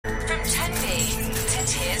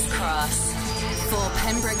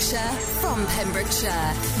Pembrokeshire, from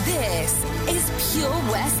Pembrokeshire, this is Pure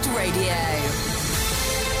West Radio.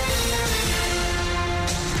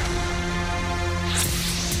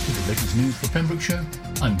 With the latest news for Pembrokeshire,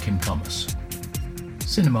 I'm Kim Thomas.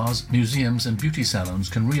 Cinemas, museums and beauty salons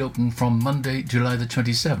can reopen from Monday, July the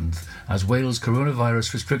 27th, as Wales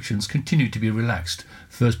coronavirus restrictions continue to be relaxed,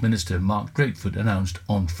 First Minister Mark Drakeford announced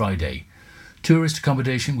on Friday. Tourist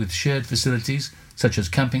accommodation with shared facilities, such as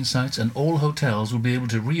camping sites and all hotels, will be able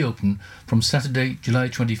to reopen from Saturday, July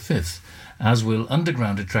 25th, as will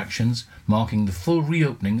underground attractions, marking the full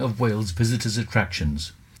reopening of Wales visitors'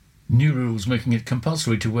 attractions. New rules making it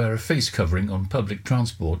compulsory to wear a face covering on public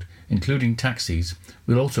transport, including taxis,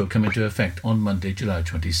 will also come into effect on Monday, July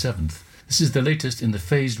 27th. This is the latest in the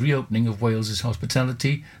phased reopening of Wales's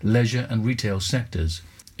hospitality, leisure and retail sectors.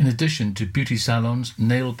 In addition to beauty salons,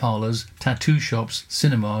 nail parlours, tattoo shops,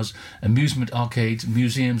 cinemas, amusement arcades,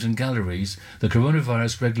 museums and galleries, the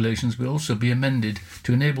coronavirus regulations will also be amended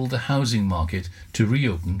to enable the housing market to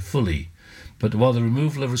reopen fully. But while the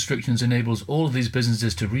removal of restrictions enables all of these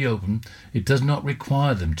businesses to reopen, it does not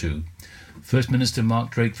require them to. First Minister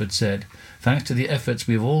Mark Drakeford said, "Thanks to the efforts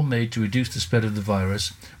we have all made to reduce the spread of the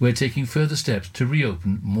virus, we are taking further steps to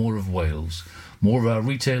reopen more of Wales. More of our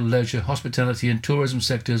retail, leisure, hospitality and tourism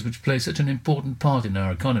sectors, which play such an important part in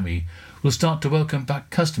our economy, will start to welcome back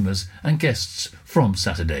customers and guests from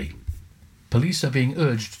Saturday." Police are being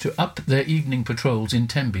urged to up their evening patrols in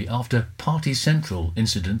Tenby after Party Central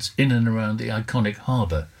incidents in and around the iconic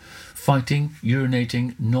harbour. Fighting,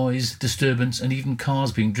 urinating, noise, disturbance and even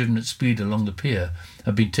cars being driven at speed along the pier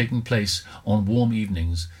have been taking place on warm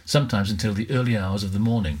evenings, sometimes until the early hours of the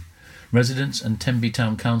morning. Residents and Tenby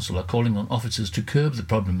Town Council are calling on officers to curb the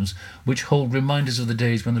problems, which hold reminders of the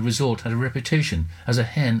days when the resort had a reputation as a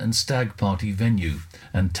hen and stag party venue.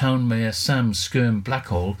 And Town Mayor Sam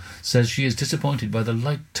Skirm-Blackhall says she is disappointed by the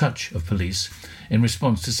light touch of police in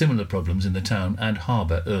response to similar problems in the town and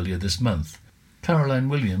harbour earlier this month. Caroline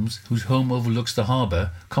Williams, whose home overlooks the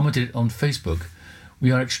harbour, commented on Facebook,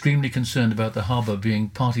 "We are extremely concerned about the harbour being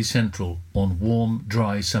party central on warm,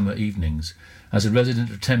 dry summer evenings. As a resident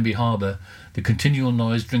of Tenby Harbour, the continual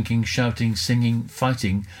noise, drinking, shouting, singing,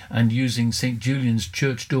 fighting and using St Julian's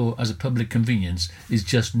Church door as a public convenience is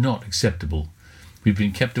just not acceptable. We've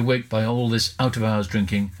been kept awake by all this out-of-hours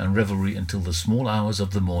drinking and revelry until the small hours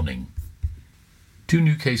of the morning." 2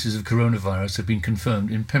 new cases of coronavirus have been confirmed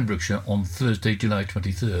in Pembrokeshire on Thursday, July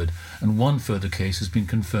 23rd, and 1 further case has been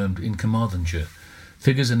confirmed in Carmarthenshire.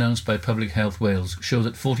 Figures announced by Public Health Wales show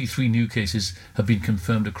that 43 new cases have been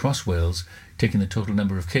confirmed across Wales, taking the total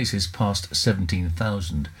number of cases past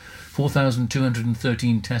 17,000.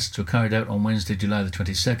 4,213 tests were carried out on Wednesday, July the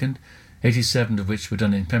 22nd, 87 of which were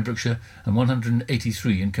done in Pembrokeshire and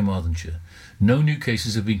 183 in Carmarthenshire. No new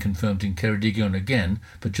cases have been confirmed in Ceredigion again,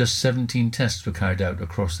 but just 17 tests were carried out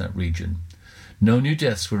across that region. No new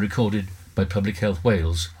deaths were recorded by Public Health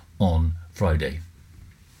Wales on Friday.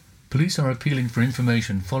 Police are appealing for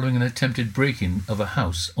information following an attempted break-in of a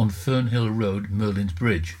house on Fernhill Road, Merlin's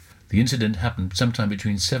Bridge. The incident happened sometime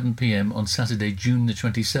between 7 p.m. on Saturday, June the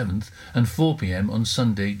 27th and 4 p.m. on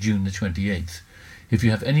Sunday, June the 28th. If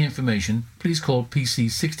you have any information, please call PC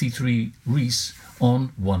 63 Reese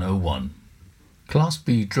on 101. Class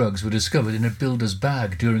B drugs were discovered in a builder's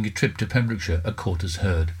bag during a trip to Pembrokeshire, a court has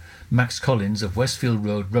heard. Max Collins of Westfield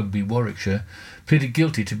Road, Rugby, Warwickshire, pleaded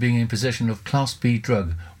guilty to being in possession of Class B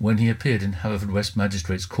drug when he appeared in Haverfordwest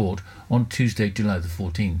Magistrates Court on Tuesday, July the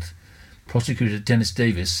 14th. Prosecutor Dennis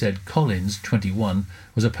Davis said Collins, 21,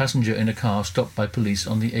 was a passenger in a car stopped by police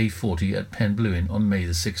on the A40 at Penblewin on May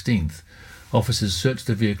the 16th. Officers searched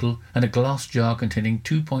the vehicle and a glass jar containing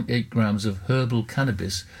 2.8 grams of herbal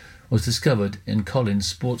cannabis was discovered in Collins'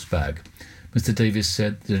 sports bag. Mr. Davis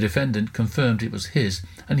said the defendant confirmed it was his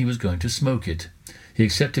and he was going to smoke it. He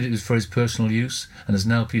accepted it was for his personal use and has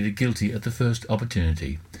now pleaded guilty at the first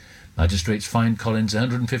opportunity. Magistrates fined Collins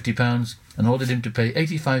 £150 and ordered him to pay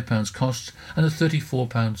 £85 costs and a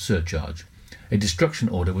 £34 surcharge. A destruction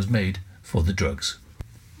order was made for the drugs.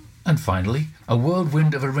 And finally, a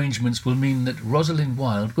whirlwind of arrangements will mean that Rosalind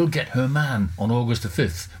Wilde will get her man on August the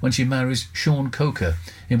 5th when she marries Sean Coker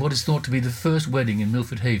in what is thought to be the first wedding in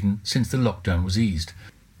Milford Haven since the lockdown was eased.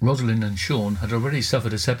 Rosalind and Sean had already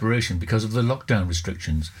suffered a separation because of the lockdown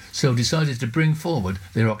restrictions, so decided to bring forward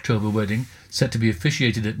their October wedding, set to be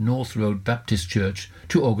officiated at North Road Baptist Church,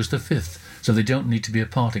 to August the 5th, so they don't need to be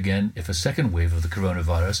apart again if a second wave of the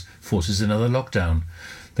coronavirus forces another lockdown.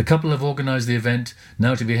 The couple have organised the event,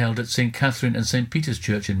 now to be held at St Catherine and St Peter's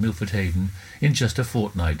Church in Milford Haven, in just a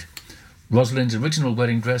fortnight. Rosalind's original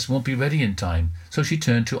wedding dress won't be ready in time, so she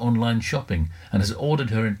turned to online shopping and has ordered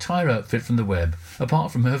her entire outfit from the web,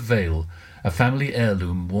 apart from her veil, a family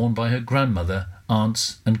heirloom worn by her grandmother,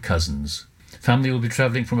 aunts and cousins. Family will be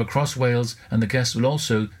travelling from across Wales, and the guests will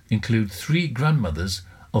also include 3 grandmothers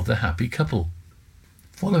of the happy couple.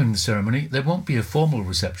 Following the ceremony, there won't be a formal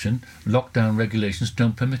reception. Lockdown regulations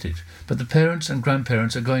don't permit it, but the parents and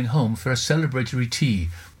grandparents are going home for a celebratory tea,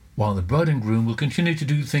 while the bride and groom will continue to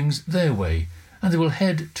do things their way, and they will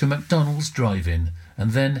head to McDonald's drive-in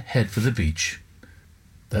and then head for the beach.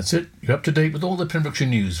 That's it. You're up to date with all the Pembrokeshire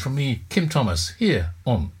news from me, Kim Thomas, here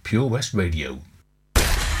on Pure West Radio.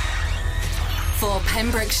 For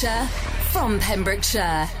Pembrokeshire, from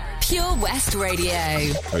Pembrokeshire, Pure West Radio.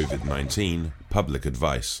 COVID-19 public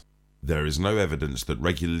advice. There is no evidence that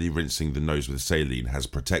regularly rinsing the nose with saline has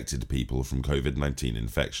protected people from COVID-19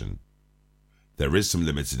 infection. There is some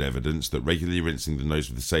limited evidence that regularly rinsing the nose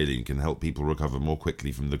with saline can help people recover more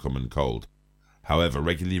quickly from the common cold. However,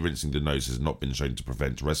 regularly rinsing the nose has not been shown to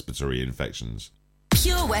prevent respiratory infections.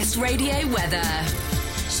 Pure West Radio weather.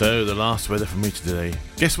 So, the last weather for me today.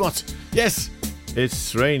 Guess what? Yes,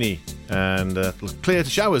 it's rainy and clear to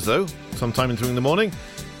showers though, sometime during the morning,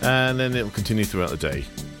 and then it will continue throughout the day.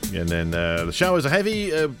 And then the showers are heavy,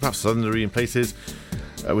 perhaps thundery in places,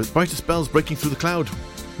 with brighter spells breaking through the cloud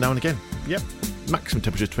now and again. Yep, maximum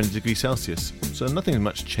temperature 20 degrees Celsius. So nothing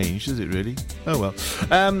much changed, is it really? Oh well.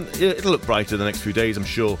 It'll look brighter the next few days, I'm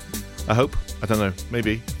sure. I hope. I don't know.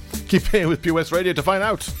 Maybe. Keep here with Pure West Radio to find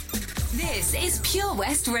out. This is Pure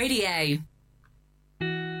West Radio.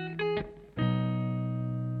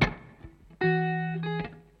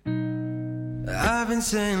 I've been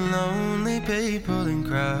seeing lonely people in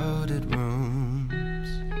crowded rooms,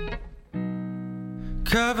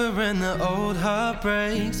 covering the old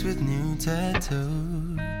heartbreaks with new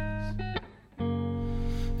tattoos.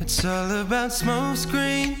 It's all about smoke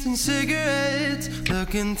screens and cigarettes,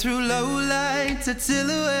 looking through low lights at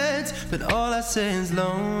silhouettes. But all I see is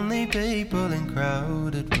lonely people in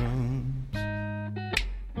crowded rooms.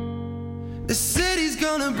 The city's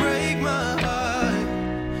gonna break my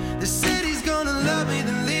heart. The city's gonna love me,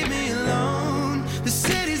 then leave me alone. The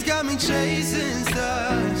city's got me chasing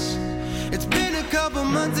stars. It's been a couple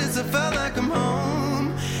months since I felt like I'm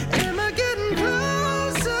home. Am I getting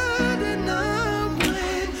closer to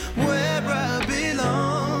knowing where I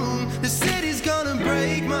belong? The city's gonna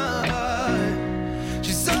break my heart.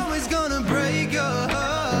 She's always gonna break your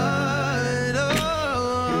heart. Oh.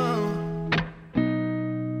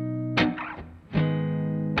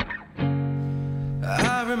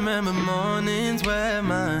 I remember mornings where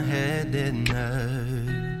my head didn't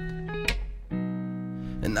hurt,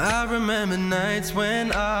 and I remember nights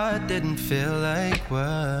when I didn't feel like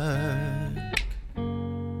work.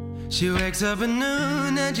 She wakes up at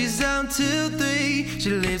noon and she's out till 3. She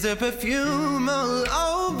leaves her perfume all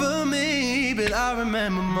over me. But I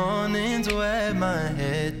remember mornings where my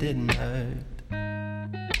head didn't hurt.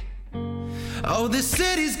 Oh, the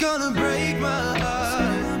city's gonna break my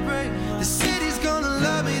heart. The city's gonna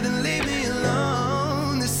love me, then leave me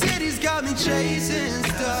alone. The city's got me chasing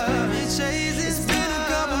stars. It's been a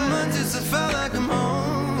couple months since I felt like I'm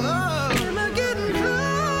home. Oh, am I getting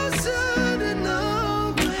closer to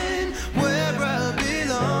knowing where I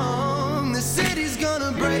belong? The city's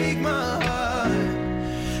gonna break my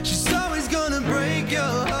heart. She's always gonna break your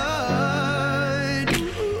heart.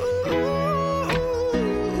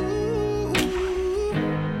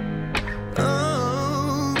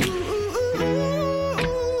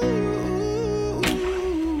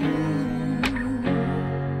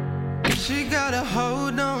 She got a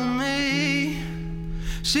hold on me.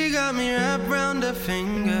 She got me wrapped round her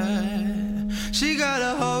finger. She got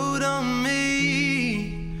a hold on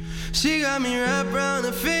me. She got me wrapped round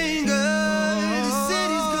her finger. The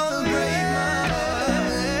city's gonna break my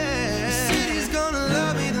heart. The city's gonna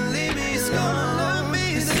love me, then leave me alone.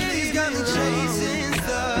 The city's got me chasing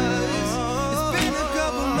stars. It's been a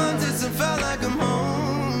couple months since I felt like I'm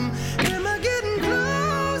home. Am I getting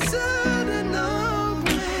closer to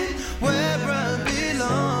knowing where I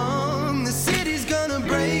belong? The city's gonna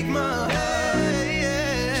break my heart.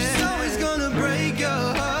 She's always gonna break your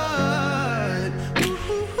heart. Ooh,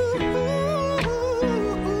 ooh, ooh,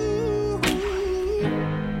 ooh, ooh.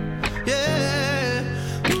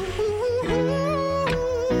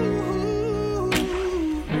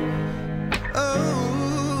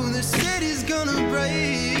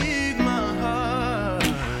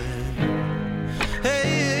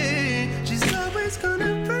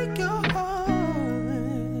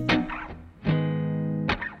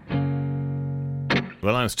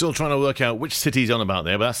 Well, I'm still trying to work out which city he's on about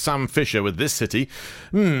there, but that's Sam Fisher with This City.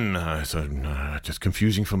 Just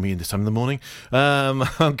confusing for me this time in the morning.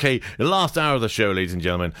 Okay, the last hour of the show, ladies and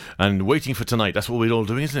gentlemen, and waiting for tonight. That's what we're all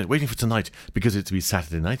doing, isn't it? Waiting for tonight, because it's to be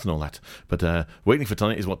Saturday night and all that. But waiting for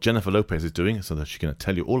tonight is what Jennifer Lopez is doing, so that she's going to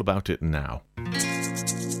tell you all about it now.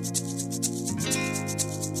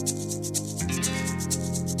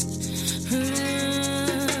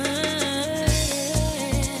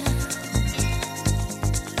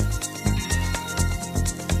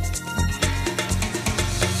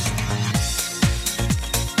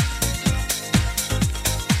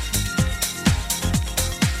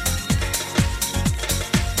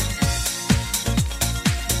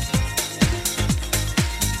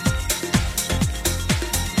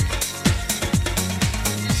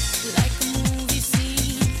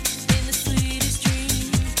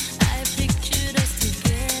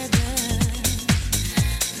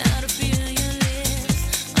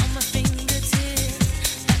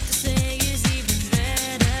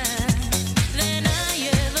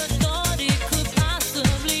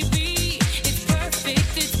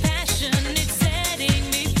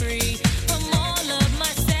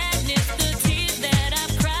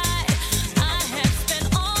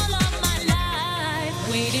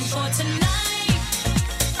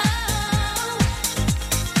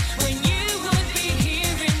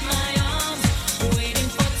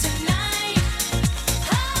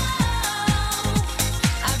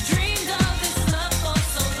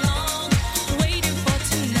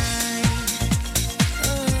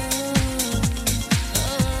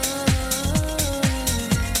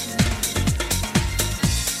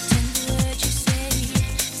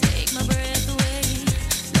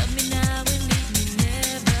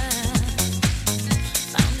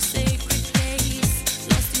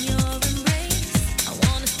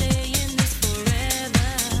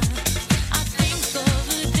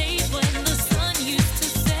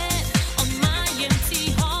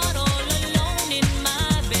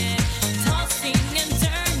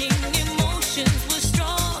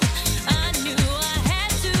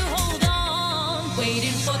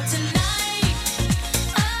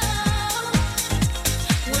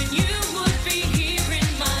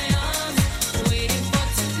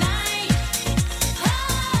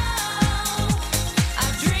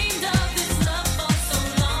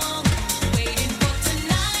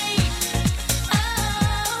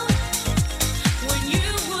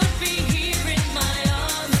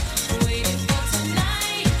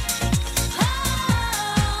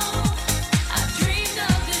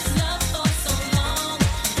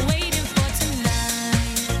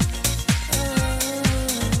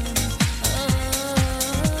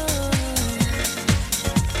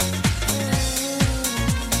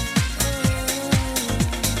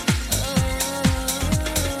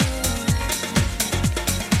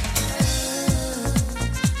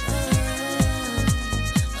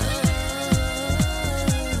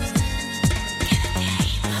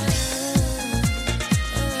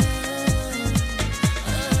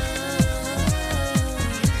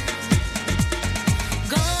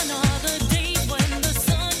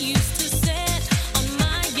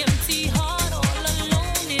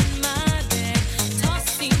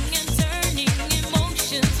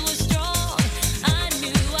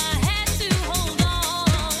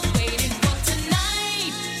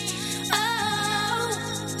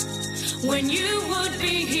 when you would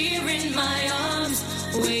be here in my arms,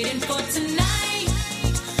 waiting for tonight.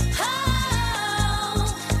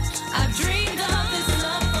 Oh, I've dreamed of this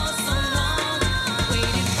love for so long,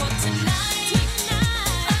 waiting for tonight.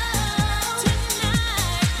 Oh,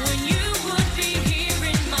 tonight, when you would be here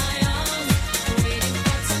in my arms, waiting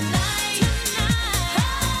for tonight.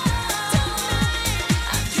 Oh,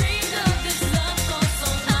 I've dreamed of this love for so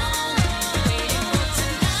long, waiting for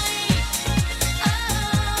tonight.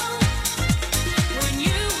 Oh, when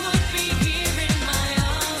you would be here in my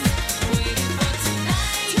arms, waiting for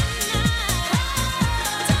tonight.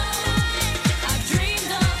 I've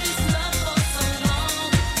dreamed of this love for so long,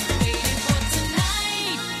 waiting for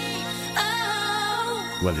tonight.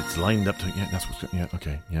 Oh. Well, it's lined up to... Yeah, that's what's... Yeah,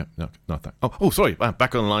 okay. Yeah, no, not that. Oh, sorry.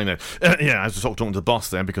 Back on the line now. Yeah, I was just talking to the boss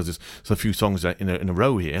there because there's a few songs in a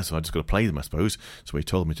row here, so I just got to play them, I suppose. That's what he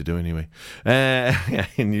told me to do anyway. Yeah,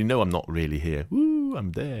 and you know I'm not really here. Woo! Woo,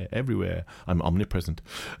 I'm there, everywhere. I'm omnipresent.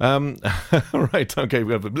 Right, okay,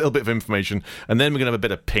 we have a little bit of information, and then we're going to have a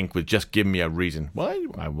bit of Pink with Just Give Me a Reason. Why?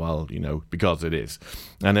 Well, because it is.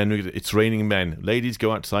 And then It's Raining Men. Ladies,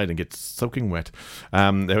 go outside and get soaking wet.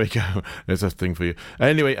 There we go. There's a thing for you.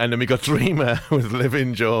 Anyway, and then we got Dreamer with Live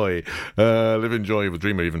in Joy. Live in Joy with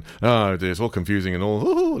Dreamer even. Oh, it's all confusing and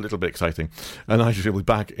all a little bit exciting. And I shall be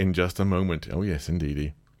back in just a moment. Oh, yes,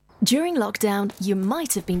 indeedy. During lockdown, you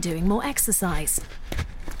might have been doing more exercise.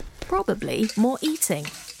 Probably more eating.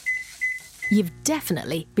 You've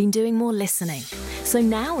definitely been doing more listening. So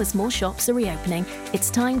now, as more shops are reopening,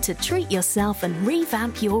 it's time to treat yourself and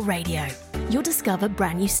revamp your radio. You'll discover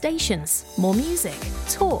brand new stations, more music,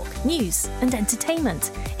 talk, news and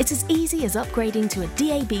entertainment. It's as easy as upgrading to a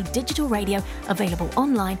DAB digital radio available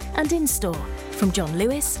online and in-store. From John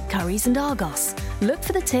Lewis, Currys and Argos. Look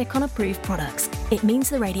for the tick on approved products. It means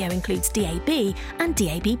the radio includes DAB and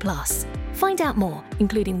DAB+. Find out more,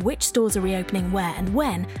 including which stores are reopening where and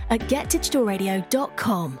when, at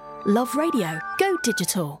getdigitalradio.com. Love radio. Go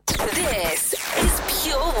digital. This is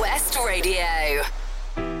Pure West Radio.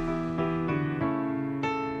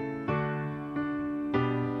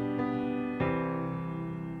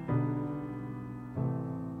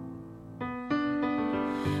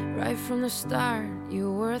 Right from the start,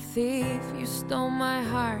 you were a thief, you stole my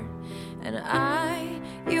heart, and I,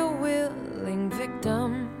 your willing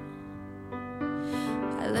victim.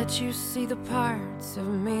 I let you see the parts of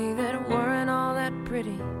me that weren't all that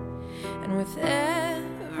pretty, and with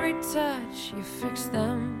every touch you fixed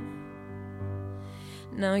them.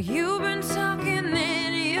 Now you've been talking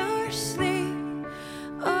in your sleep,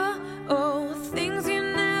 oh, things you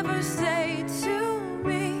never say to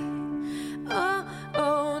me,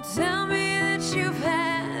 oh, tell me that you've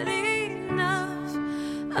had enough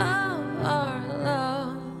of our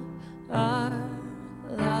love, our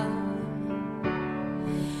love.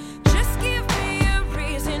 Just give me a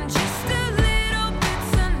reason, just a little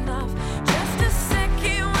bit's enough. Just a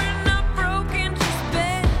second, we're not broken, just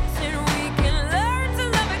bends, and we can learn to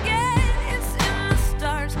love again. It's in the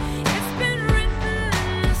stars, it's been written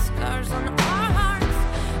in the scars on our hearts.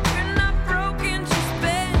 We're not broken, just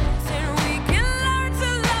bends, and we can learn to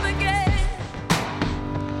love again.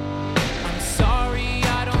 I'm sorry,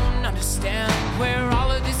 I don't understand where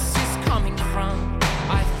all of this is coming from.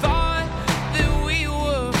 I thought that we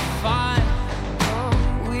were fine. Oh,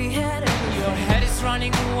 we had everything. Your head is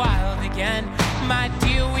running wild again. My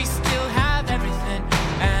dear, we still have everything.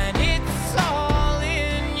 And it's all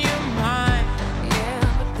in your mind. Yeah,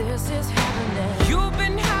 but this is happening. You've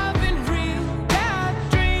been having real bad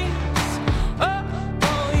dreams. Oh,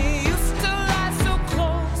 you used to lie so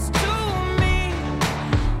close to me.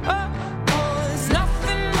 Oh, there's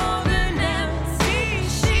nothing more than empty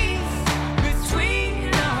sheets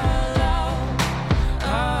between our love,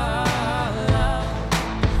 our love.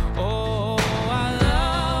 Oh, our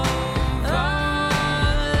love, our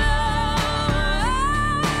love.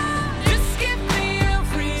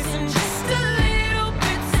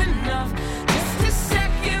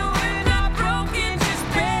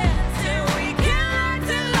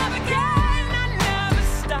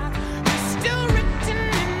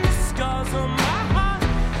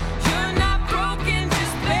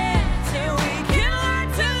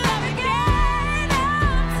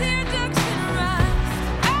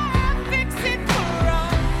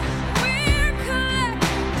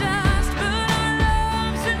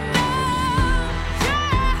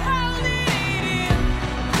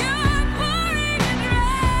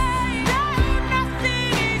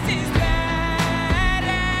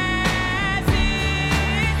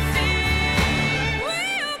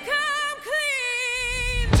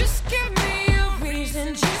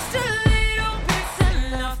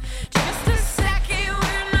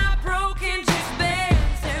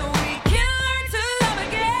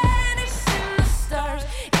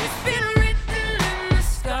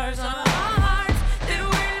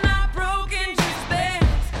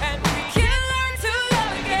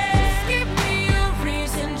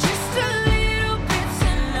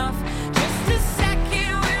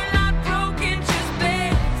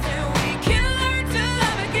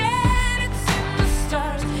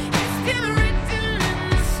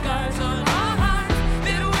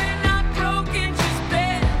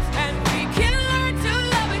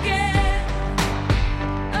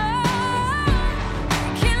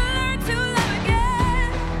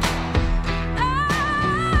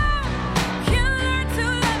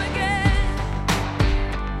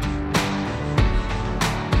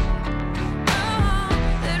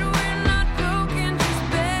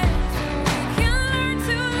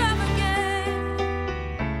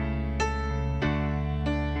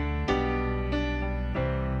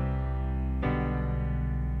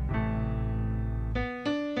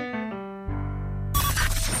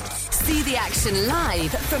 See the action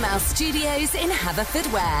live from our studios in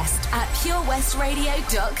Haverfordwest at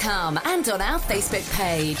purewestradio.com and on our Facebook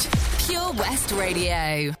page, Pure West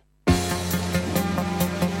Radio.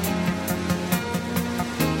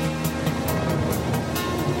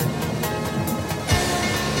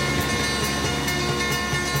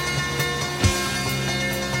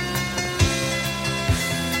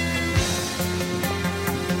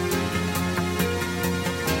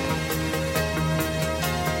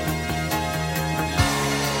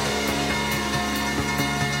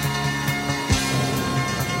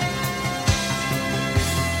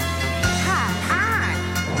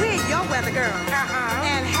 Hi.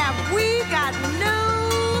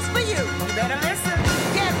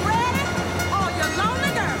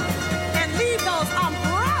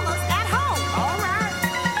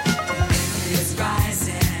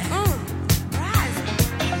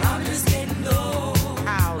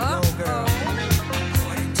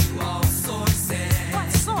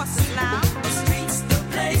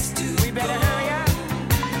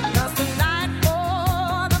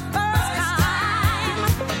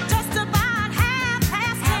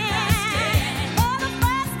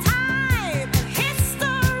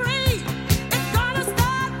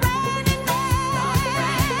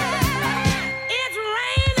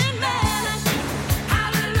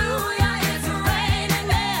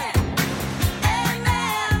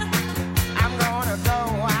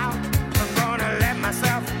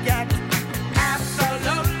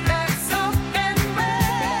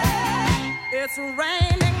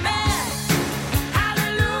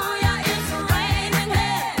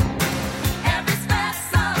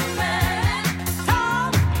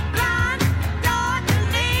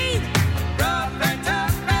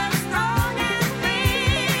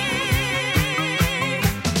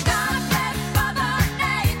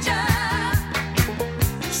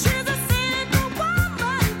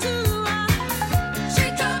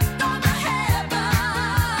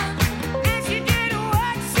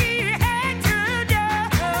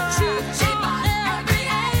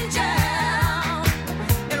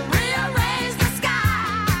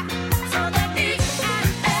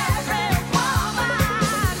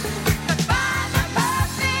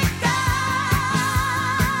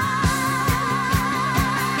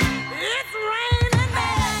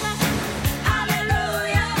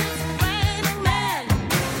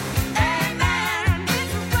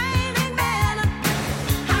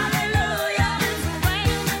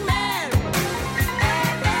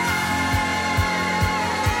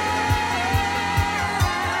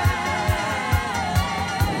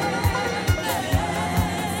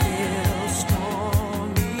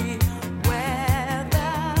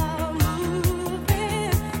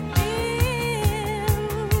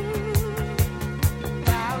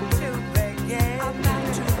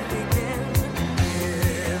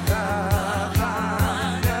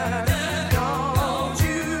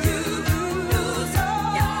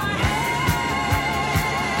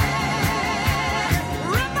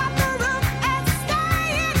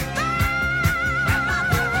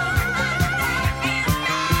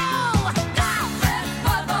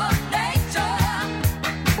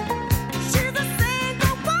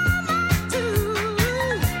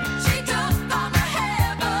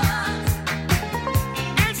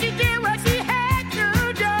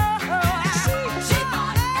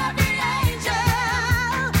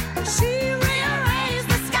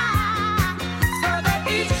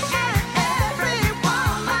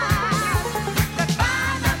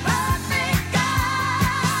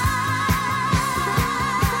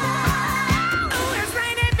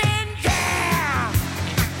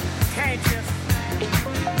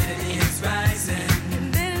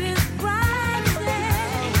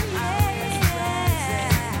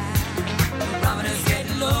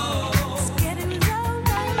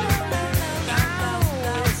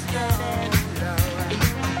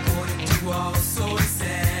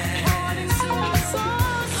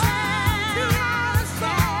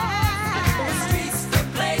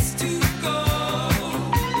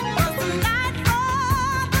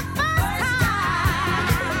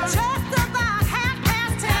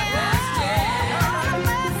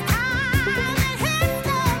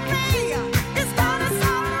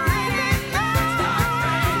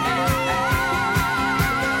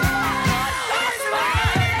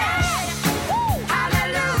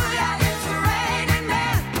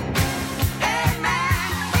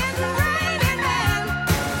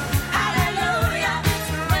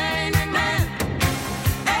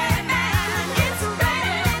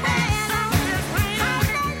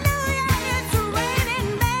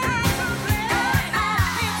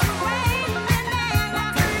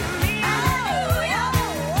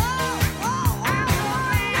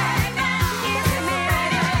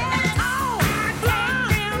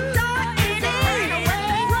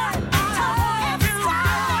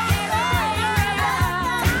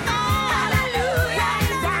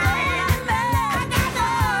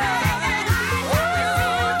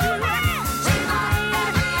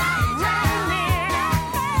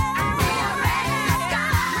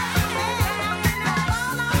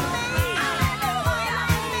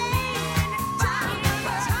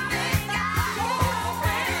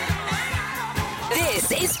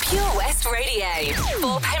 is Pure West Radio.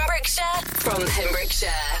 For Pembrokeshire, from Pembrokeshire.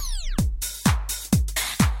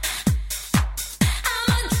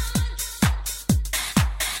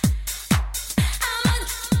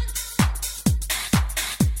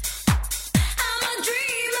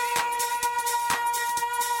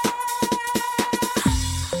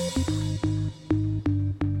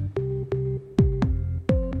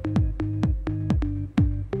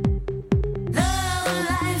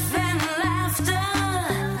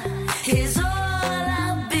 Is all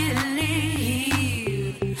I believe.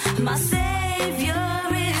 My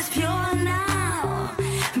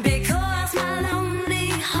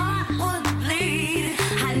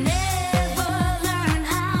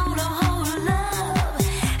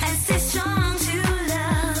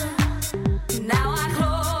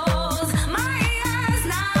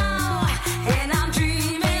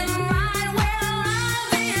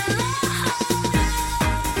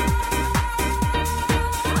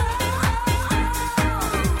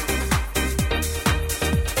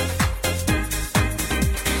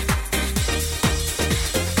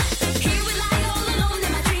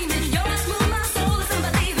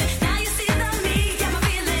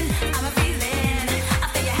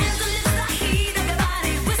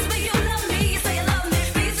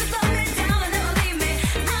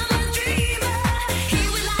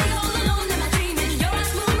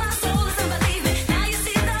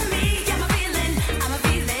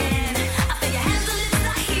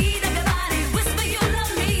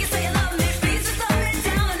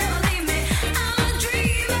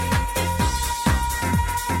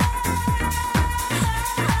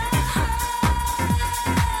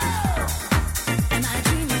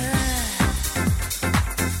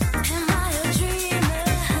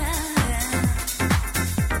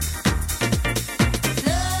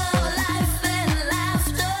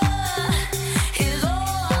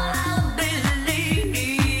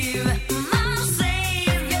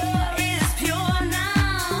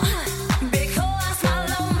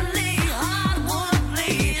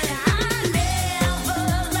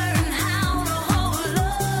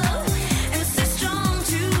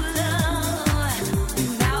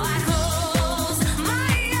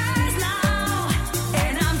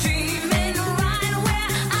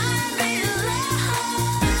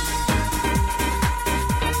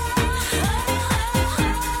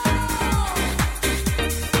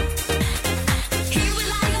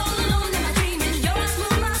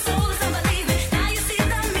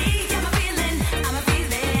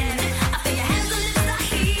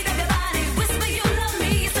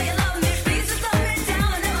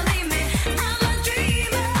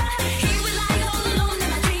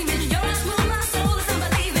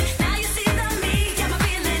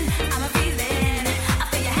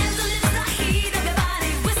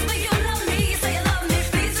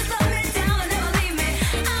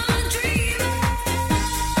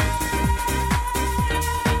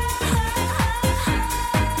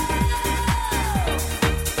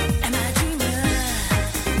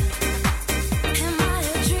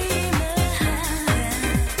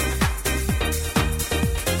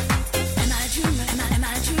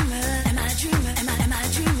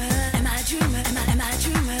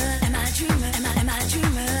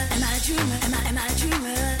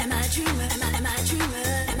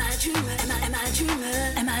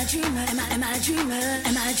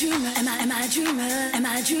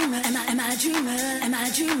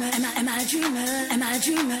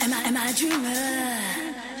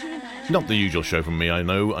Not the usual show from me, I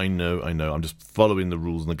know. I'm just following the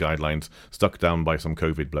rules and the guidelines stuck down by some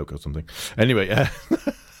COVID bloke or something. Anyway,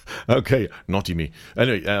 okay, naughty me.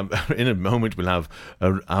 Anyway, in a moment we'll have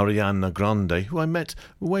Ariana Grande, who I met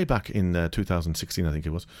way back in 2016, I think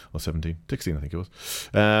it was, or 16, I think it was.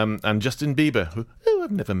 And Justin Bieber, who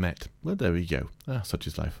I've never met. Well, there we go. Such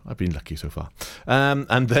is life. I've been lucky so far.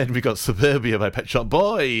 And then we got Suburbia by Pet Shop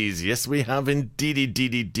Boys. Yes, we have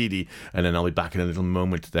indeedy. And then I'll be back in a little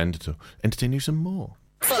moment then to entertain you some more.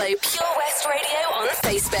 Follow Pure West Radio on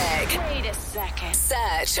Facebook. Wait a second.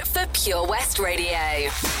 Search for Pure West Radio.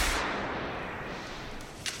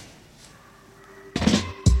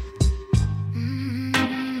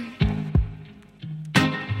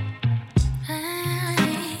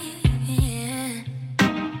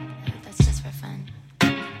 That's just for fun.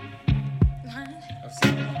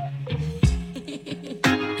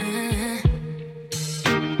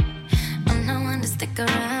 I'm not one to stick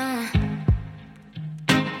around.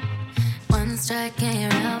 One strike and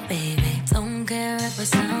you're out, baby. Don't care if I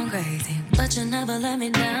sound crazy, but you never let me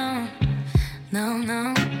down.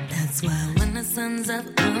 No, that's why when the sun's up,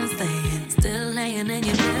 I'm staying. Still laying in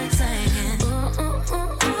your bed saying, ooh, ooh,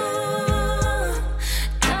 ooh, ooh.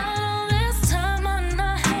 Got all this time on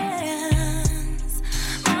our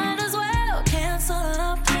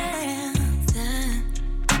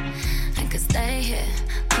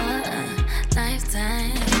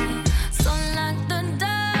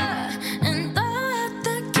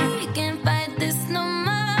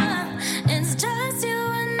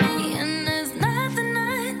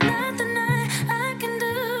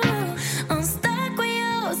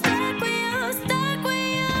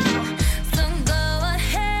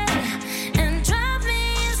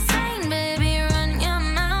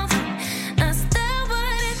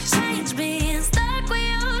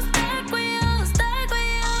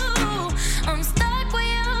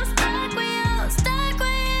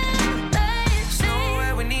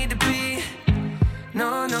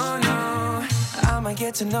wanna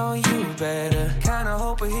get to know you better. Kinda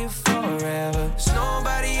hope we're here forever. There's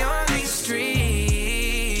nobody on these streets.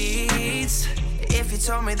 If you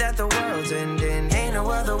told me that the world's ending, ain't no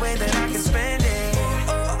other way that I can spend it.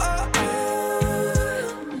 Oh, oh,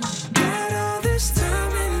 oh. Got all this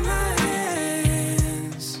time in my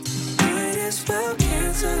hands. Might as well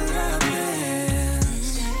cancel our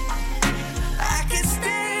plans. I can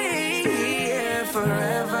stay here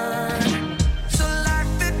forever. So lock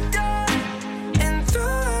the door and throw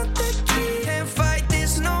out the key. Can't fight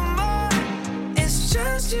this no more. It's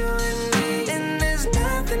just you and me, and there's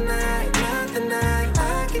nothing I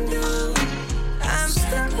can do. I'm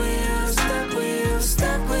stuck with you, stuck with you,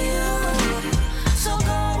 stuck with you. So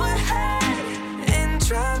go ahead and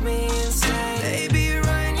drive me insane. Baby,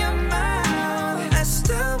 run your mouth. I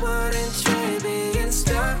still wouldn't trade being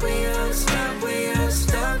stuck with you, stuck with you,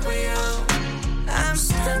 stuck with you. I'm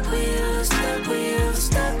stuck with you, stuck with you,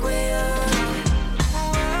 stuck with you.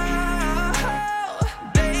 Whoa,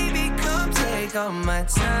 baby, come take all my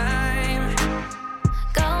time.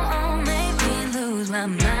 Go on, make me lose my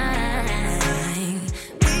mind.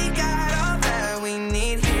 We got all that we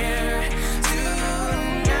need here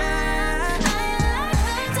tonight.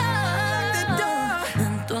 Lock the door.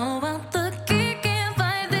 And throw out the key, can't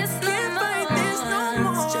fight this no Can't more. fight this no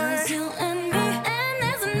more. It's just you and me, and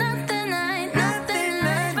there's nothing I'd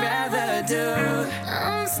rather do.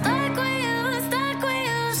 I'm stuck with you, stuck with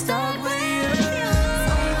you, Stuck with you.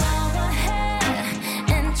 So go ahead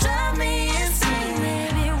and drive me insane,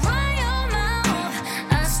 baby. Run your mouth.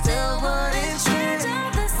 I still wouldn't change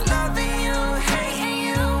all this loving you, hating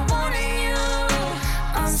you, wanting you.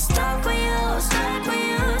 I'm stuck with you, stuck with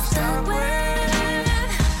you, stuck with you.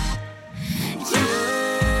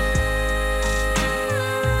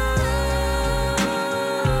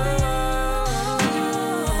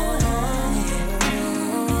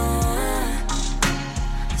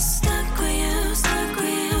 Stuck with you, stuck with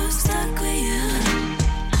you, stuck with you.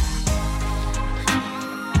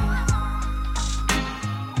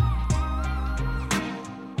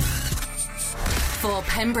 For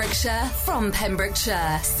Pembrokeshire, from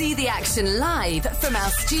Pembrokeshire. See the action live from our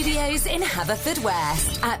studios in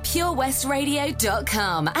Haverfordwest at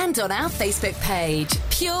purewestradio.com and on our Facebook page,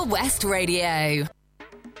 Pure West Radio.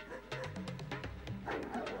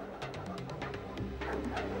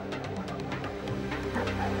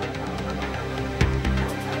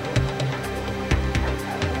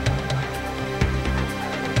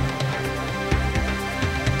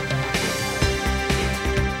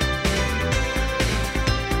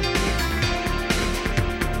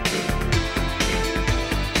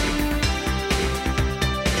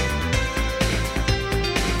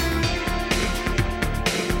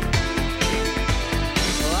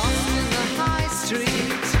 Lost in the high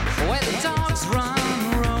street where the dogs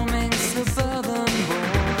run, roaming suburban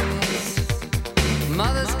boys.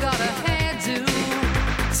 Mother's got a hairdo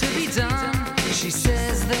to be done. She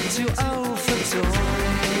says they're too old for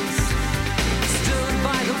toys. Stood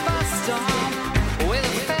by the bus stop with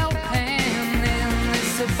a felt pen in this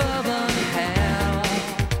suburban hell.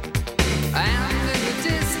 And in the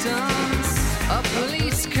distance, a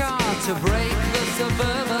police car to break the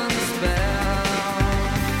suburban spell.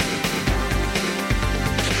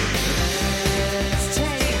 Let's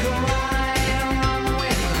take a ride and run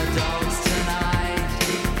with the dogs tonight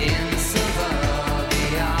in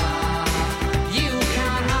suburbia. You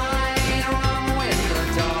can't hide, run with the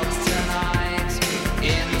dogs tonight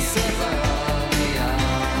in suburbia.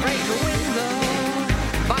 Break a window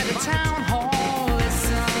by the town hall,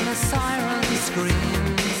 listen a siren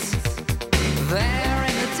screams. There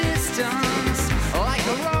in the distance, like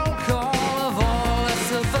a roll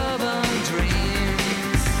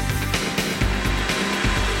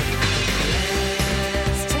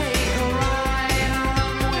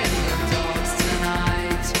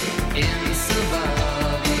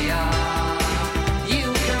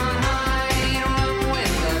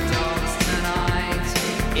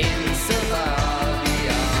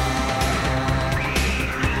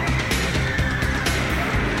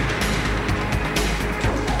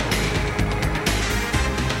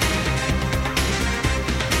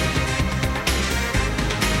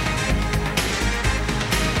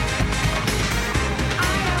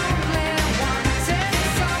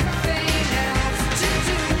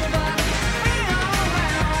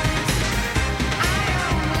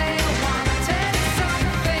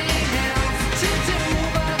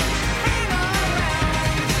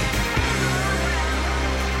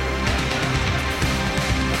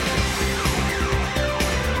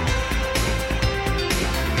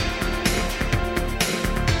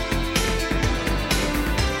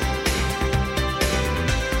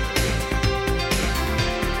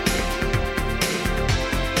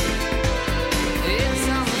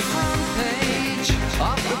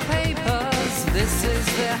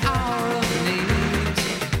hour of need.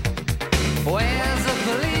 Where's a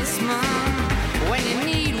policeman when you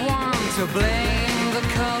need one to blame the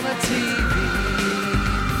color TV?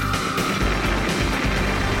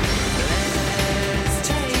 Let's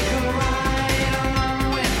take a ride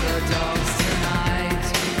along with the dogs tonight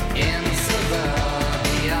in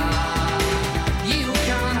suburbia. You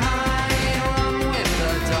can hide along with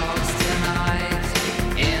the dogs tonight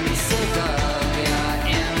in suburbia,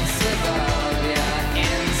 in suburbia,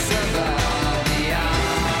 in suburbia.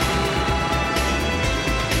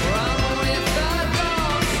 Run with the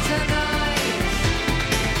dogs tonight.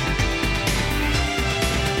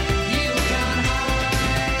 You can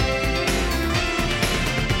hide. Run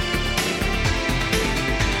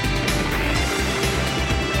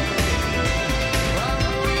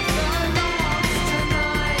with the dogs tonight.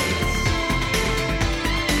 You can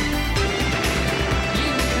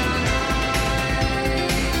hide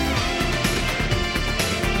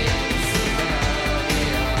in suburbia.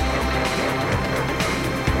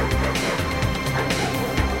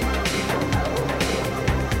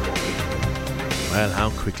 Well, how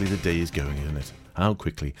quickly the day is going, isn't it? How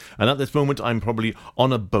quickly. And at this moment, I'm probably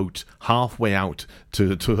on a boat halfway out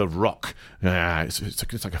to a rock.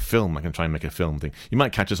 It's like a film. I can try and make a film thing. You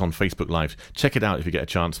might catch us on Facebook Live. Check it out if you get a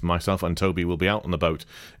chance. Myself and Toby will be out on the boat,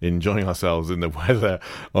 enjoying ourselves in the weather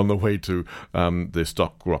on the way to the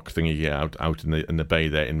Stock Rock thingy out in the bay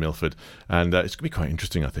there in Milford. And it's going to be quite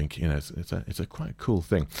interesting, I think. You know, it's a quite cool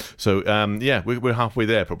thing. So, yeah, we're halfway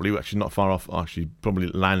there, probably. We're actually not far off, actually, probably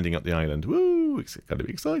landing at the island. Woo! It's going to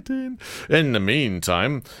be exciting. In the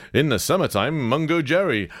meantime, in the summertime, Mungo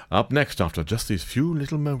Jerry up next after just these few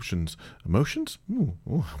little motions. Emotions? Ooh,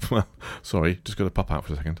 well, sorry, just got to pop out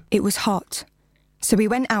for a second. It was hot, so we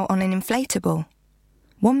went out on an inflatable.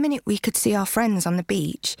 1 minute we could see our friends on the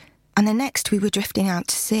beach, and the next we were drifting out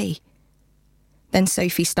to sea. Then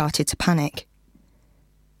Sophie started to panic.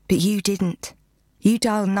 But you didn't. You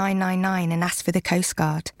dialed 999 and asked for the Coast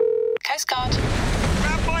Guard. Coast Guard.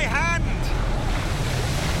 Grab my hand!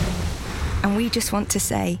 And we just want to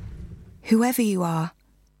say, whoever you are,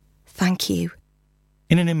 thank you.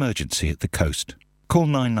 In an emergency at the coast, call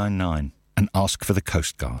 999 and ask for the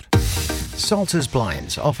Coast Guard. Salters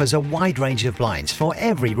Blinds offers a wide range of blinds for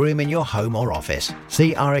every room in your home or office.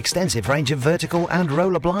 See our extensive range of vertical and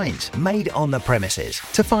roller blinds made on the premises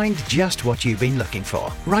to find just what you've been looking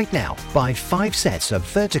for. Right now, buy 5 sets of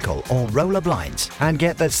vertical or roller blinds and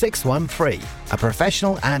get the 6th one free. A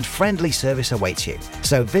professional and friendly service awaits you.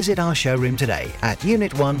 So visit our showroom today at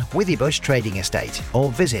Unit 1 Withybush Trading Estate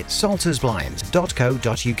or visit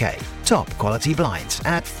saltersblinds.co.uk. Top quality blinds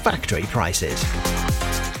at factory prices.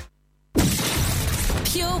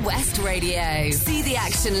 Pure West Radio. See the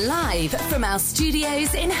action live from our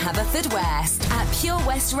studios in Haverfordwest at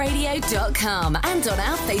purewestradio.com and on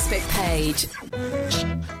our Facebook page.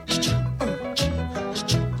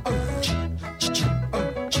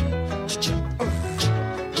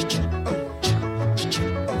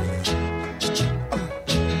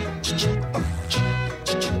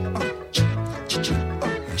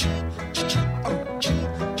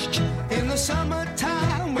 In the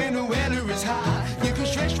summertime when the weather is high, you can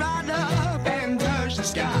stretch right up and touch the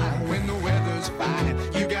sky. When the weather's fine,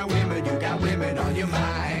 you got women on your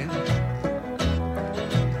mind.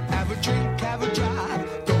 Have a drink, have a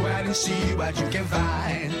drive, go out and see what you can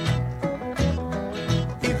find.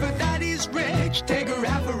 If a daddy's rich, take her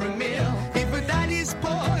out for a meal. If a daddy's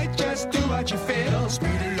poor, just do what you feel.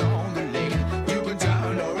 Speed along the lane, you can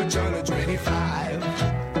turn or a turn of 25.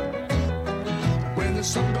 When the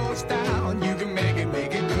sun goes down, you can make it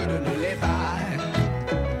good and live by.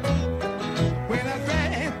 We're not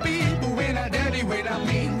bad people, we're not dirty, we're not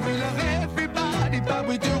mean. We love everybody, but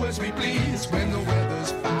we do as we please. When the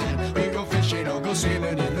weather's fine, we go fishing or go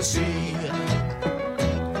sailing in the sea.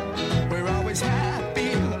 We're always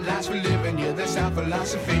happy, lives we live in, yeah, that's our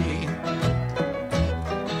philosophy.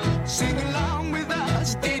 Sing along with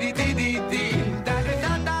us, dee-dee-dee-dee-dee.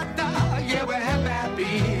 Da-da-da-da-da, yeah, we're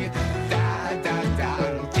happy.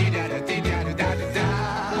 Da-da-da, dee-da-da-dee-da-da-da-da.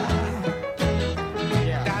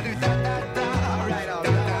 Da-da-da-da-da, right on.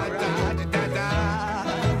 Da-da-da-da-da.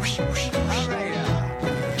 Whoosh, whoosh, all right.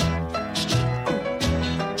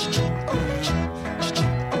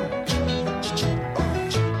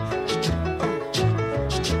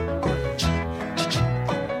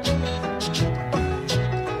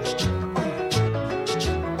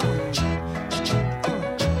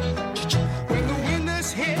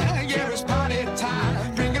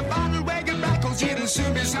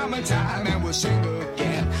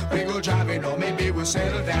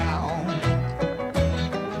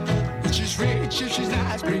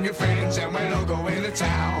 your friends and we'll all go into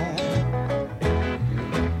town.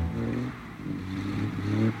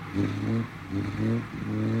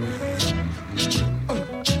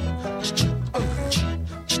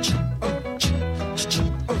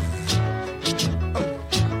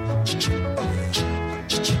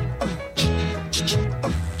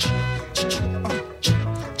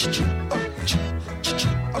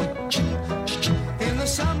 In the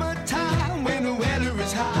summertime, when the weather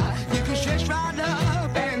is high, you can stretch right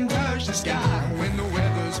up and touch the sky. When the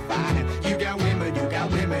weather's fine, you got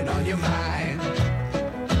women on your mind.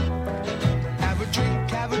 Have a drink,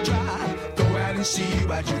 have a drive, go out and see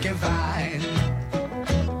what you can find.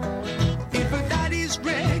 If a daddy's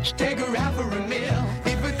rich, take her out for a meal.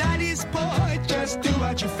 If a daddy's poor, just do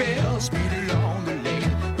what you feel. Speed along the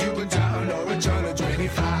lane, you can turn or a turn of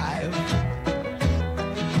 25.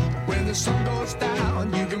 When the sun goes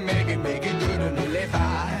down, you can make it good and live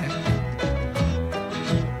by.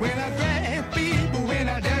 We're not great people, we're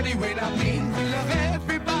not dirty, we're not mean. We love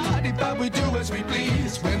everybody, but we do as we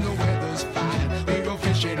please. When the weather's fine, we go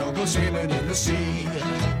fishing or go sailing in the sea.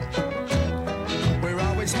 We're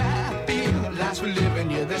always happy, the lives we're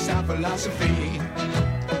living, yeah, that's our philosophy.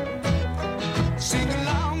 Sing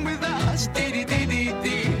along with us,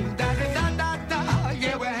 dee-dee-dee-dee-dee. Da-da-da-da-da,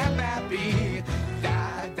 yeah, we're happy.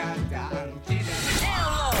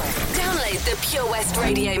 Download the Pure West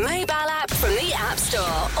Radio mobile app from the App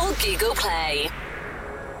Store or Google Play.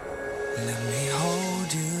 Let me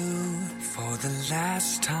hold you for the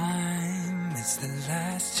last time. It's the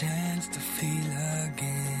last chance to feel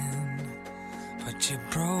again. But you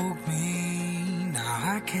broke me,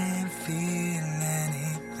 now I can't feel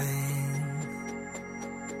anything.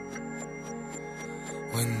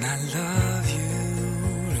 When I love you,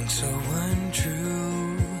 rings so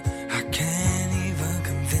untrue, I can't even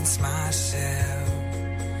convince myself.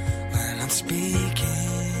 When I'm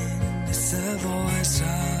speaking, it's the voice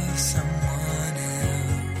of someone else.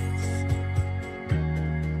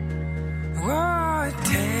 Oh, it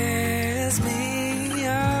tears me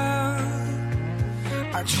up.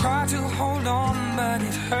 I try to hold on, but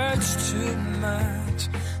it hurts too much.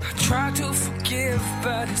 I try to forgive,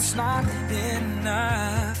 but it's not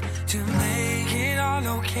enough to make it all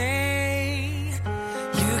okay.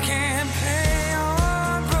 You can't play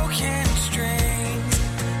on broken strings.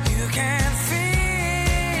 You can't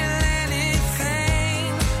feel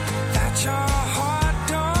anything that your heart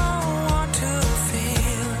don't want to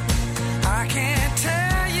feel. I can't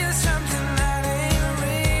tell you something that ain't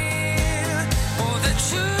real. Oh, the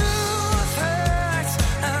truth hurts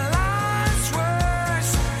and life's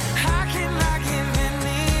worse. How can I give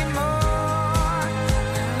any more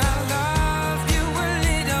when I love you a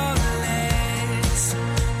little less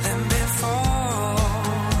than before?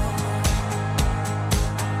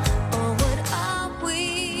 Oh, what are we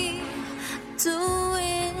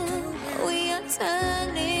doing? We are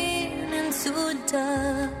turning into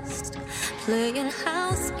dust, playing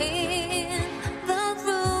house in the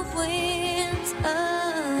ruins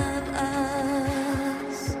of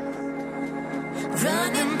us.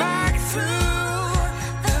 Running back through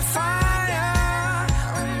the fire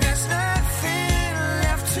when there's nothing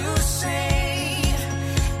left to say.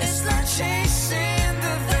 It's like chasing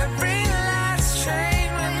the very last train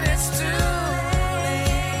when it's too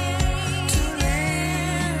late.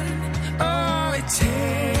 Oh, it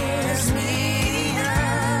tears me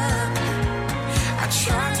up. I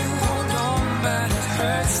try to hold on, but it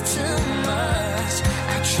hurts too much.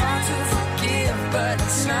 I try to forgive, but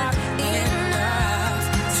it's not enough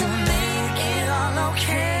to make it all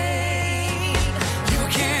okay. You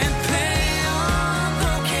can't play on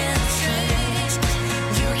broken strings.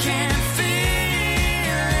 You can't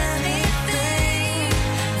feel anything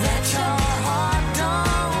that your heart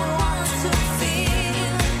don't want to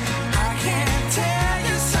feel. I can't tell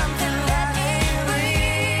you something that ain't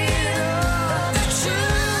real. The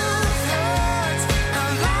truth hurts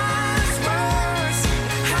and life's worse.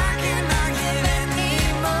 How can I give any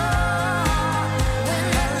more when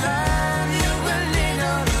I love you a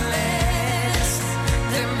little less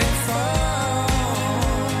than before?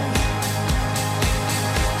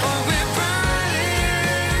 Oh, we're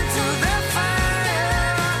burning through the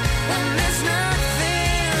fire when there's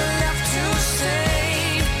nothing left to say.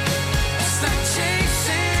 It's like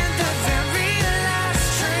chasing the very last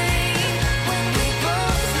train when we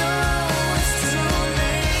both know it's too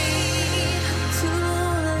late.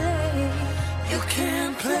 You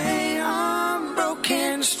can't play on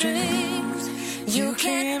broken strings. You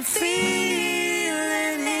can't feel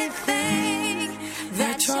anything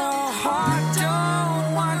that your heart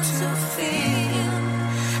don't want to feel.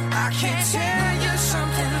 I can't tell you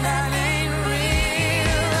something that ain't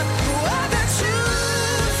real.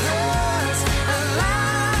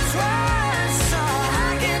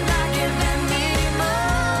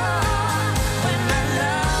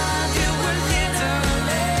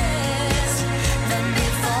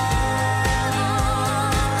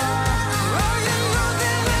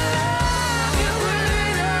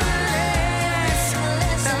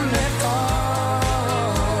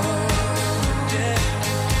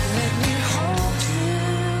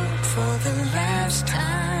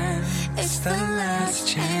 last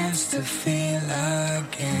chance to feel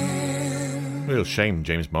again. Real shame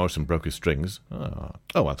James Morrison broke his strings. Oh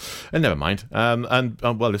well. Never mind.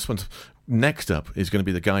 Well, this one's... Next up is going to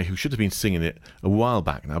be the guy who should have been singing it a while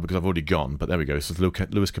back now because I've already gone. But there we go. This is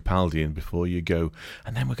Lewis Capaldi in Before You Go.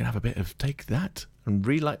 And then we're going to have a bit of Take That and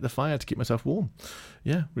relight the fire to keep myself warm.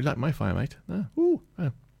 Yeah, relight my fire, mate.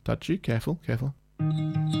 Touchy. Careful. I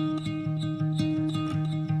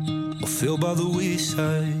feel by the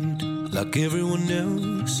wayside like everyone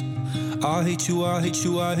else. I hate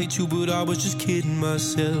you, but I was just kidding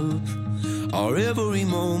myself. Our every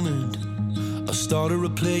moment I started a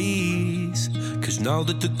place, 'cause now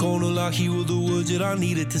that they're gone, all I hear were the words that I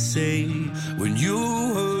needed to say. When you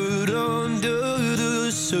hurt under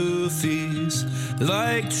the surface,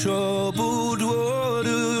 like troubled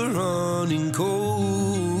water running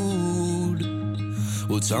cold.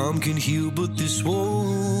 Well, time can heal, but this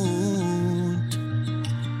won't.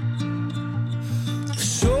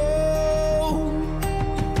 So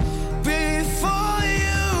before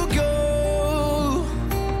you go,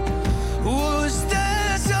 was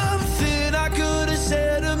there something I could have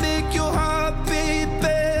said to make your heart beat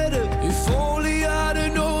better? If only I'd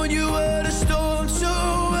have known you were the storm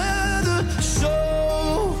to weather. So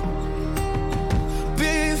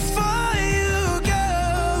before you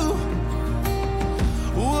go,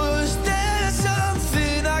 was there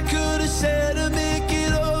something I could have said to make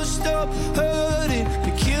it all stop hurting?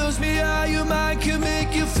 It kills me how your mind can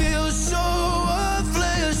make you feel so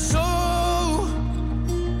worthless. So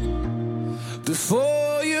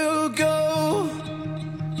before you go,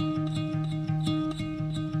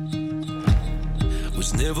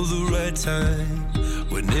 was never the right time,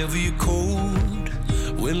 whenever you're cold,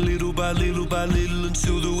 went little by little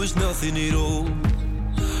until there was nothing at all.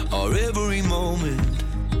 Or every moment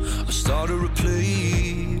I started to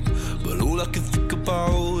replay, but all I can think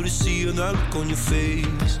about is seeing that look on your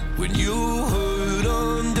face. When you hurt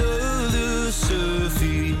under the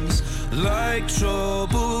surface, like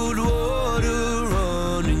troubled water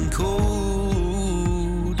running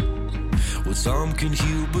cold. Well, time can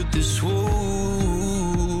heal, but this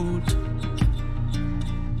won't.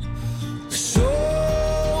 So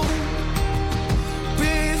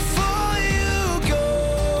before you go,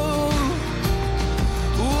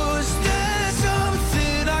 was there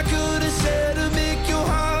something I could have said to make your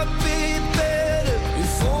heart beat better?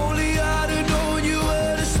 If only I'd have known you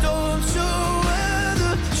were the storm to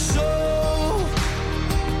weather. So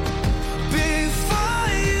before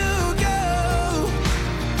you go,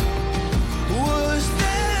 was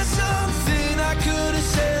there something I could have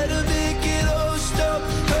said to make it all stop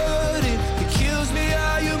hurting? It kills me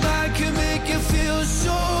how your mind can make you feel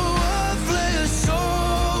so worthless. So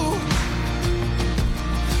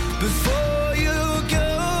before you go,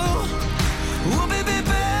 we'll be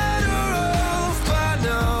better off by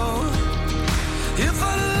now. If I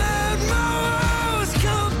let my walls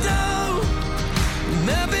come down,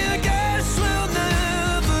 maybe I guess we'll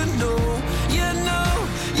never know. You know.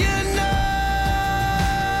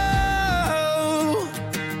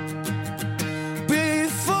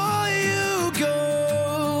 Before you go,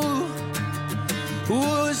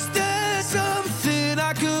 was there something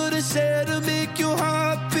I could have said to make your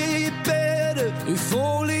heart beat better? If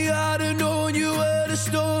only I'd have known you were the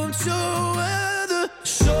storm to weather.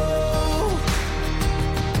 So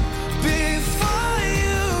before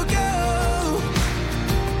you go,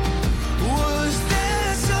 was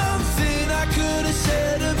there something I could have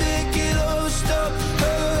said to make it all stop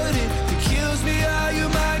hurting? It kills me how your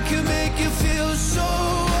mind can make you feel so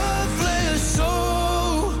worthless. So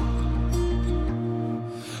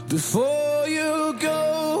before you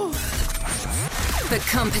go. For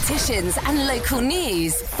competitions and local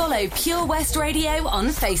news, follow Pure West Radio on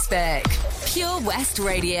Facebook. Pure West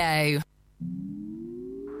Radio.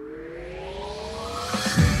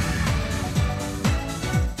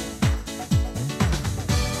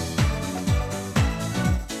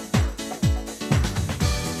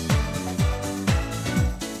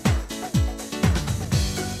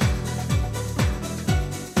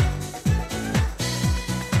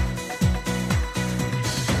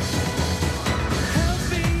 Help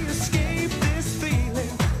me escape this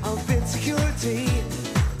feeling of insecurity.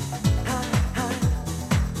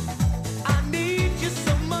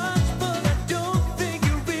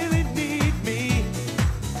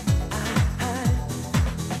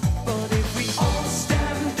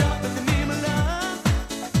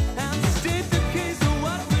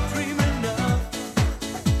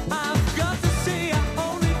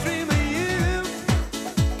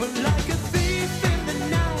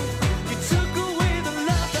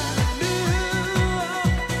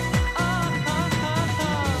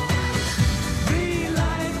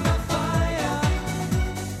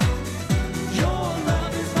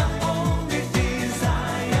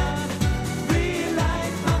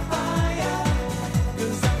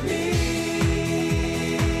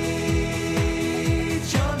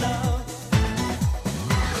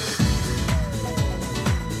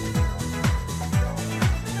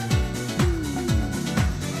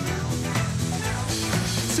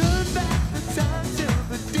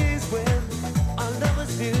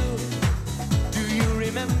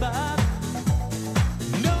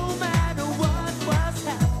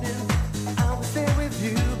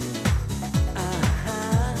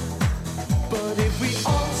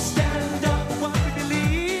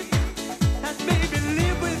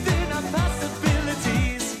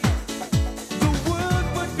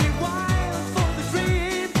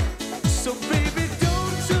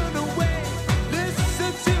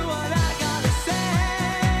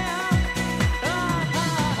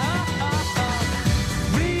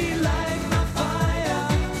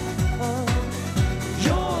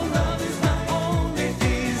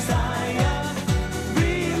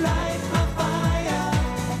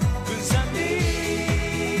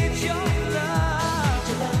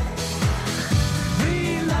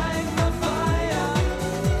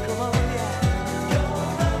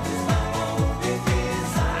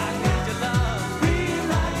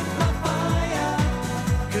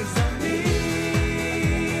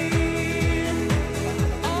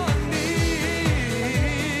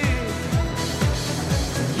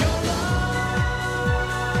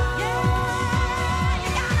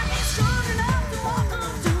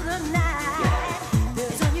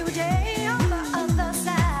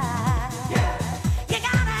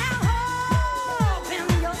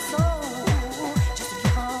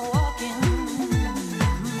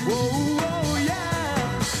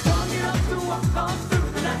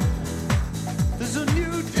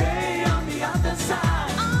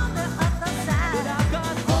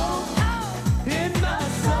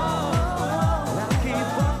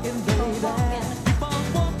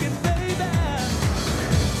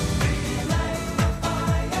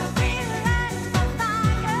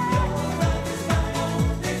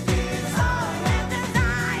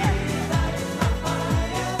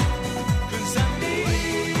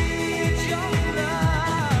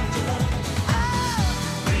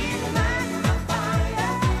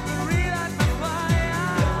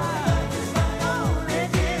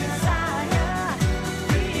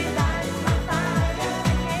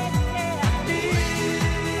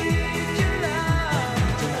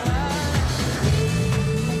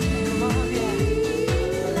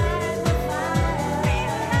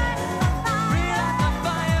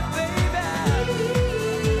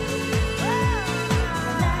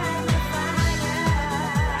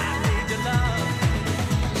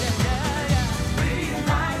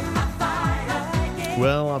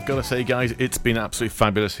 Well, I've got to say, guys, it's been absolutely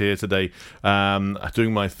fabulous here today.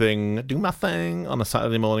 Doing my thing on a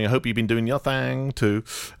Saturday morning. I hope you've been doing your thing too,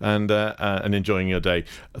 and enjoying your day.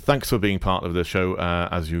 Thanks for being part of the show,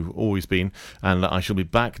 as you've always been. And I shall be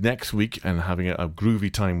back next week and having a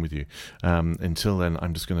groovy time with you. Until then,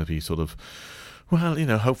 I'm just going to be sort of, well,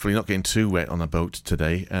 hopefully not getting too wet on a boat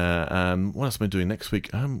today. What else am I doing next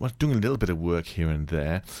week? I'm doing a little bit of work here and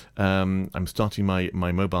there. I'm starting my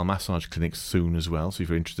mobile massage clinic soon as well, so if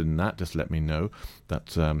you're interested in that, just let me know.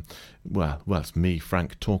 That's, well, it's me,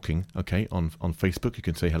 Frank, talking, okay, on Facebook. You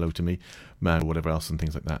can say hello to me, whatever else and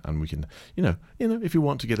things like that, and we can, if you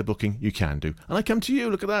want to get a booking, you can do. And I come to you,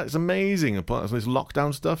 look at that, it's amazing. Apart from this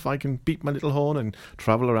lockdown stuff, I can beat my little horn and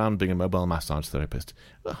travel around being a mobile massage therapist.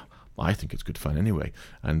 I think it's good fun anyway,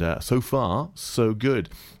 and so far so good.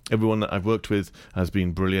 Everyone that I've worked with has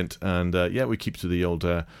been brilliant, and we keep to the old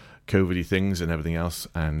COVID-y things and everything else,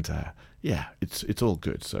 and it's all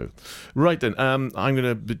good. So right then, I'm going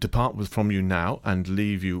to depart from you now and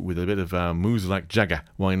leave you with a bit of moves like Jagger.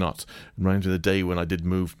 Why not? It reminds me of the day when I did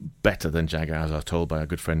move better than Jagger, as I was told by a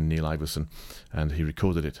good friend Neil Iverson, and he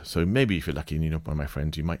recorded it. So maybe if you're lucky and one of my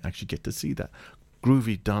friends, you might actually get to see that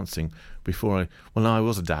groovy dancing before I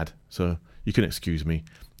was a dad, so you can excuse me,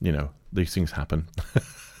 these things happen.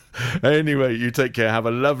 Anyway, you take care, have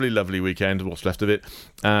a lovely weekend, what's left of it,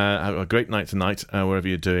 have a great night tonight, wherever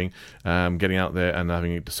you're doing, getting out there and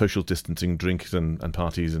having social distancing drinks and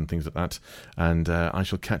parties and things like that, and I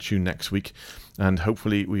shall catch you next week, and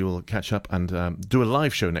hopefully we will catch up and do a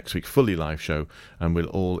live show next week, fully live show, and we'll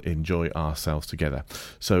all enjoy ourselves together.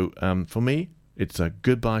 So for me, it's a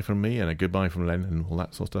goodbye from me and a goodbye from Len and all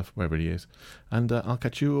that sort of stuff, wherever he is. And I'll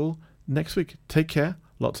catch you all next week. Take care.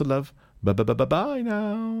 Lots of love. Bye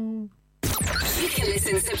now. You can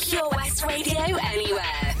listen to Pure West Radio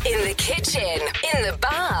anywhere. In the kitchen, in the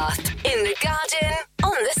bath, in the garden,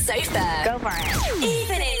 on the sofa. Go for it.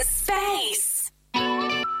 Even in space.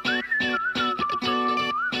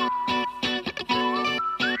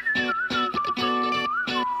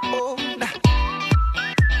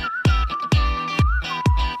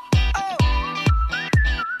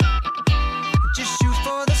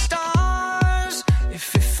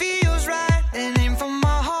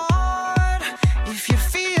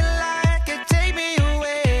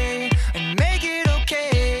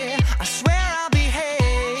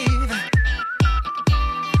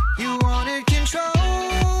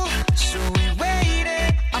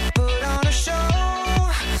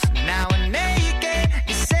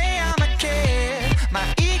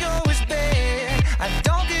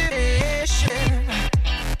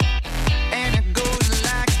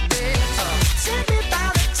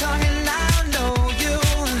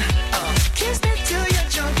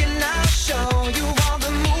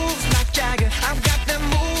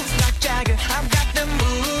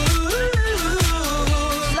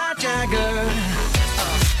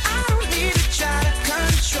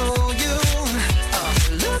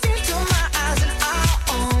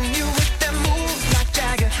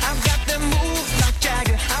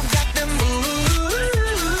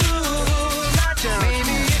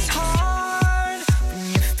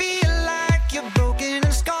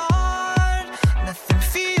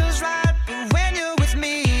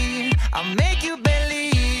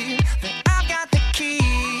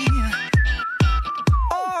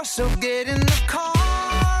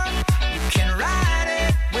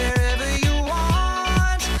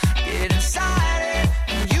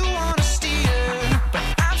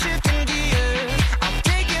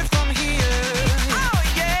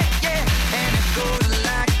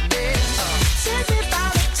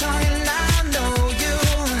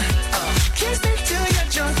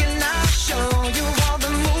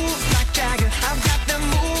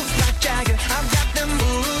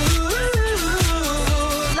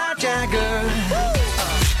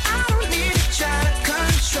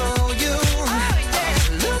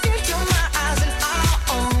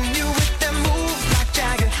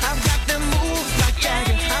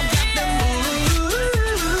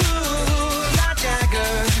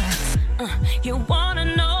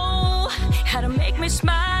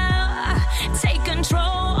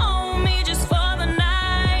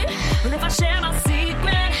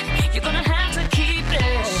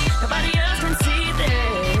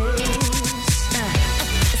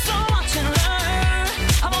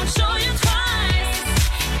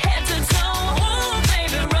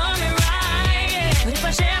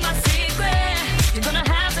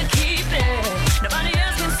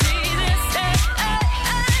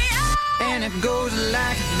 Goes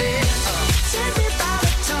like this. Tell me about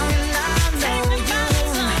it.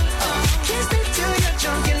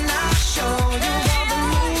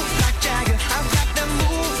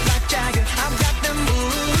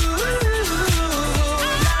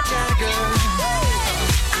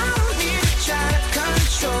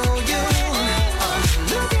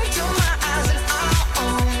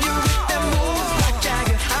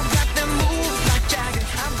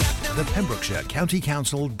 The Pembrokeshire County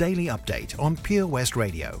Council Daily Update on Pure West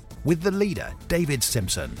Radio with the leader, David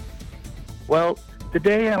Simpson. Well,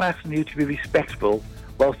 today I'm asking you to be respectful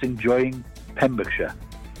whilst enjoying Pembrokeshire.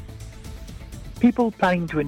 People planning to